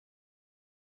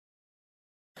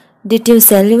Did you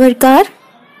sell your car?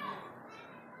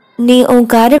 நீ உன்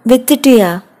காரை வித்துட்டியா?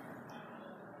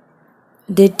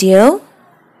 Did you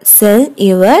sell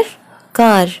your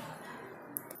car?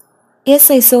 Yes,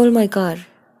 I sold my car.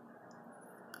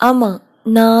 ஆமாம்,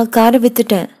 நான் காரை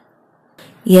வித்துட்டேன்.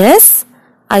 Yes,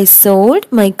 I sold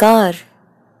my car.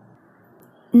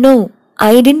 No,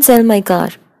 I didn't sell my car.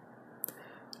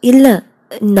 இல்லை,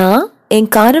 நான்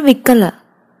என் காரை விற்கல.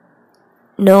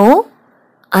 No,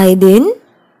 I didn't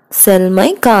sell my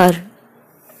car.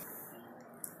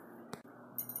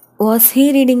 Was he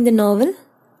reading the novel?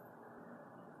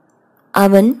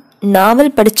 அவன்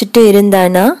நாவல் படிச்சுட்டு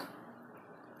இருந்தானா?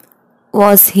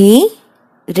 Was he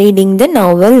reading the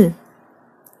novel?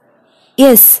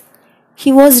 Yes,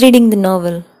 he was reading the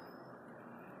novel.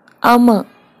 ஆமாம்,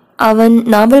 அவன்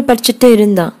நாவல் படிச்சுட்டு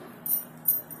இருந்தான்.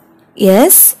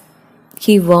 Yes,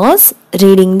 he was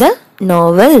reading the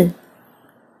novel.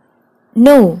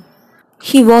 No,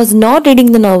 he was not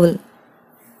reading the novel.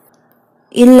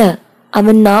 இல்லை,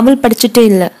 அவன் நாவல் படிச்சுட்டே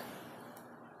இல்லை.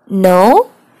 No,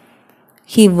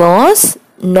 he was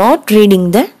not reading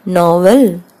the novel.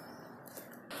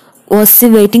 Was he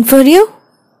waiting for you?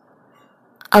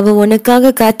 அவ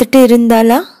உனக்காக காத்துட்டு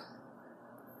இருந்தாளா?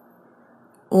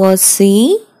 Was he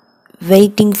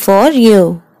waiting for you?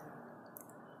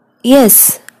 Yes,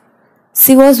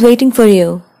 she was waiting for you.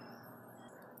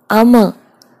 ஆமாம்,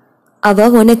 அவ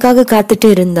உனக்காக காத்துட்டு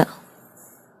இருந்தா.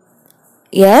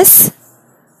 Yes,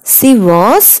 she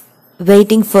was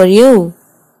waiting for you.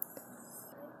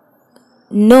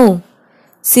 No,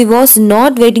 she was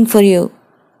not waiting for you.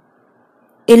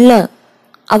 இல்லை,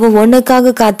 அவ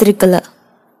உனக்காக காத்திருக்கல.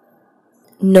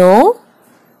 No,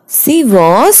 she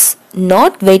was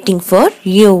not waiting for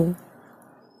you.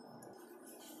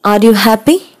 Are you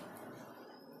happy?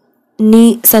 நீ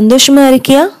சந்தோஷமா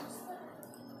இருக்கியா?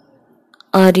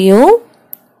 Are you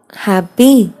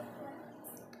happy?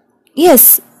 Yes,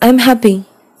 I'm happy.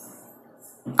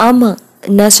 ஆமாம்,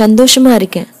 நான் சந்தோஷமா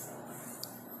இருக்கேன்.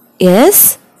 Yes,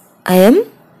 I am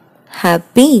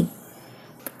happy.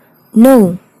 No,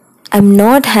 I'm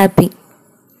not happy.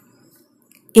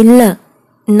 இல்லை,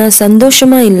 நான்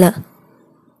சந்தோஷமா இல்லை.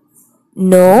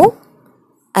 No,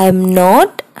 I'm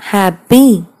not happy.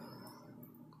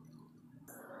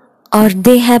 Are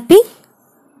they happy?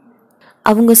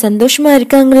 அவங்க சந்தோஷமா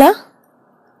இருக்காங்களா?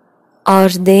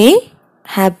 Are they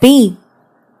happy?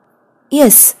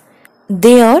 Yes,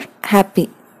 they are happy.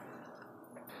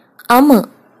 ஆமாம்,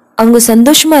 அவங்க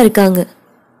சந்தோஷமா இருக்காங்க.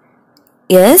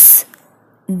 Yes,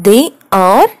 they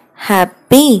are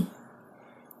happy.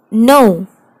 No,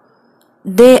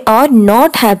 they are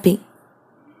not happy.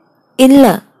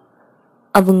 இல்லை,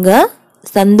 அவங்க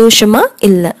சந்தோஷமா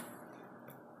இல்லை.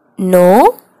 No,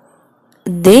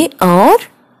 they are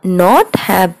not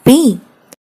happy.